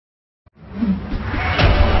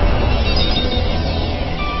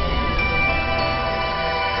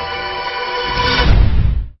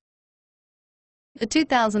The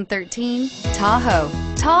 2013 Tahoe.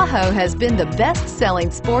 Tahoe has been the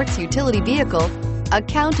best-selling sports utility vehicle,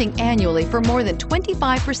 accounting annually for more than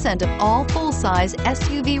 25% of all full-size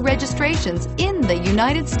SUV registrations in the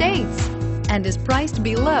United States, and is priced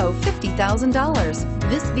below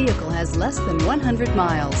 $50,000. This vehicle has less than 100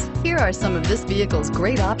 miles. Here are some of this vehicle's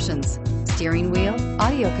great options: steering wheel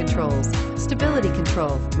audio controls, stability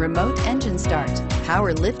control, remote engine start,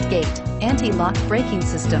 power lift gate, anti-lock braking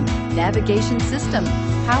system, navigation system,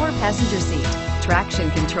 power passenger seat, traction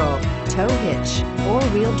control, tow hitch,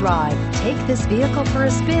 four-wheel drive. Take this vehicle for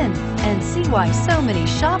a spin and see why so many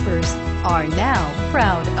shoppers are now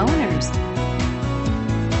proud owners.